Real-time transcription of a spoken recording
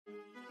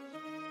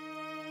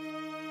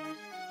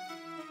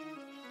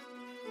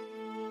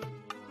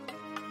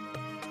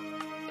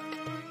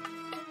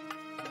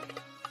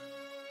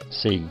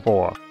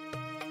c4,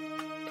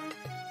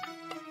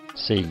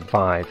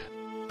 c5,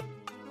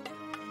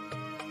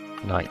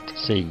 knight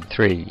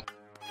c3,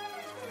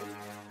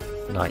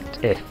 knight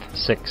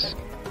f6,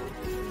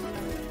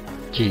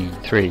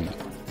 g3,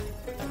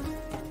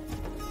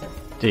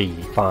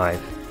 d5,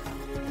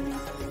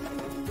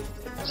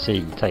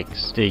 c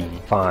takes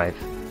d5,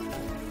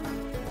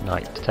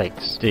 knight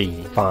takes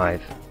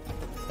d5,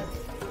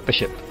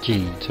 bishop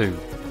g2,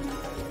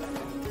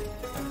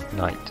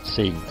 knight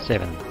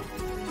c7,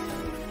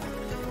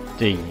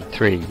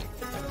 d3,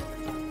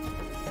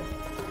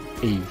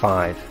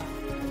 e5,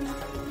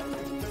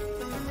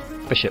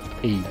 bishop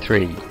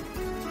e3,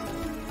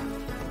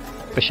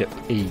 bishop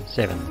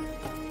e7,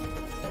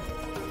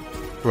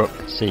 rook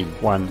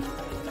c1,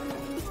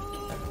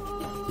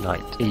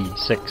 knight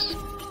e6,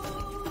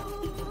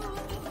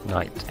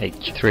 knight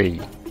h3,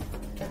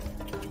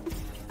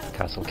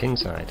 castle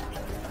kingside,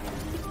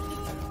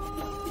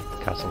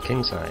 castle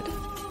kingside,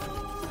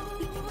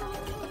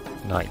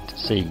 knight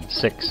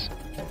c6,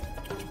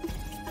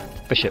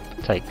 bishop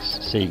takes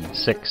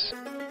c6,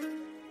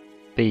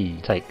 b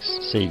takes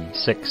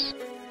c6,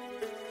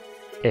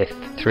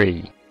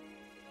 f3,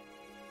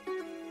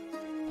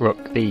 rook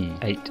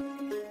b8,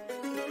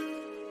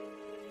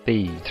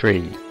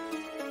 b3,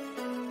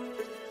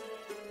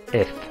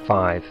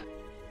 f5,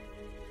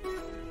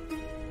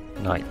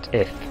 knight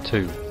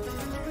f2,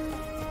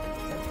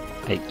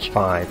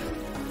 h5,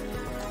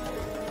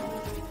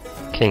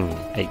 king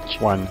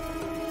h1,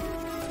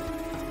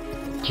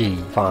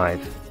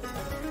 g5,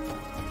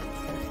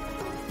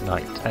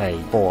 knight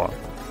a4,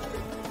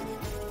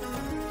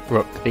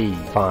 rook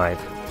b5,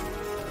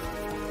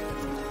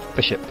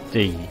 bishop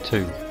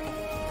d2,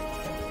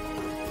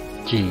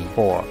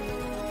 g4,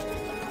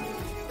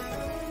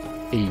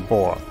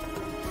 e4,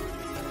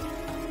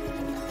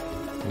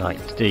 knight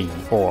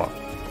d4,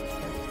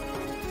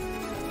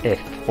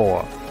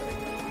 f4,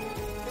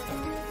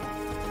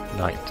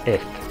 knight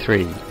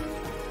f3,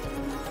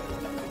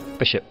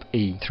 bishop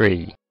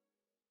e3,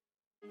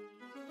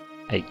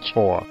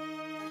 h4,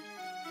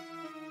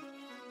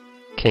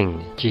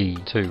 king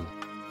g2,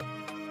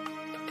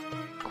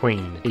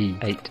 queen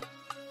e8,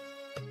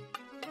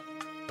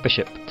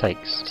 bishop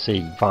takes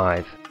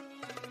c5,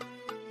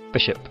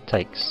 bishop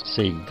takes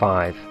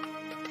c5,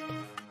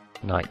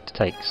 knight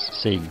takes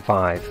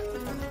c5,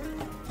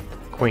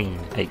 queen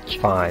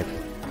h5,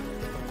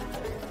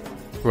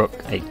 rook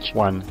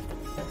h1,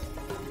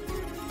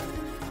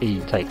 e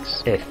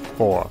takes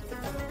f4,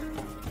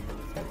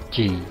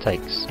 g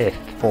takes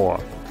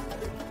f4,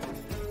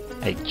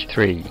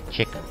 h3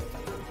 check,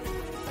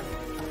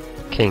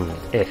 king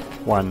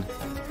f1,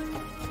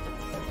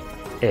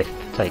 f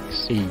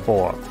takes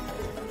e4,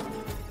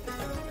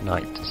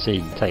 knight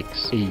c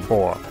takes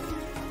e4,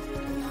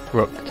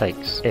 rook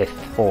takes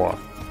f4,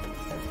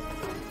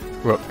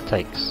 rook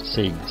takes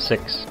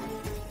c6,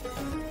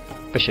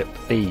 bishop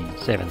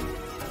b7,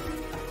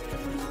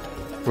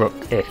 rook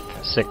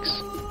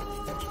f6,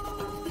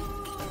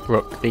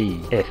 rook b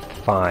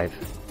f5,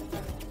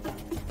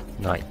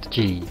 knight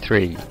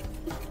g3,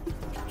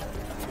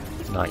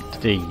 knight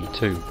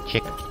d2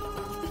 check,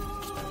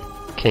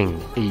 king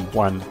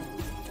e1,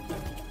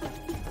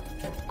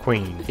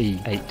 queen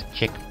e8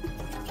 check,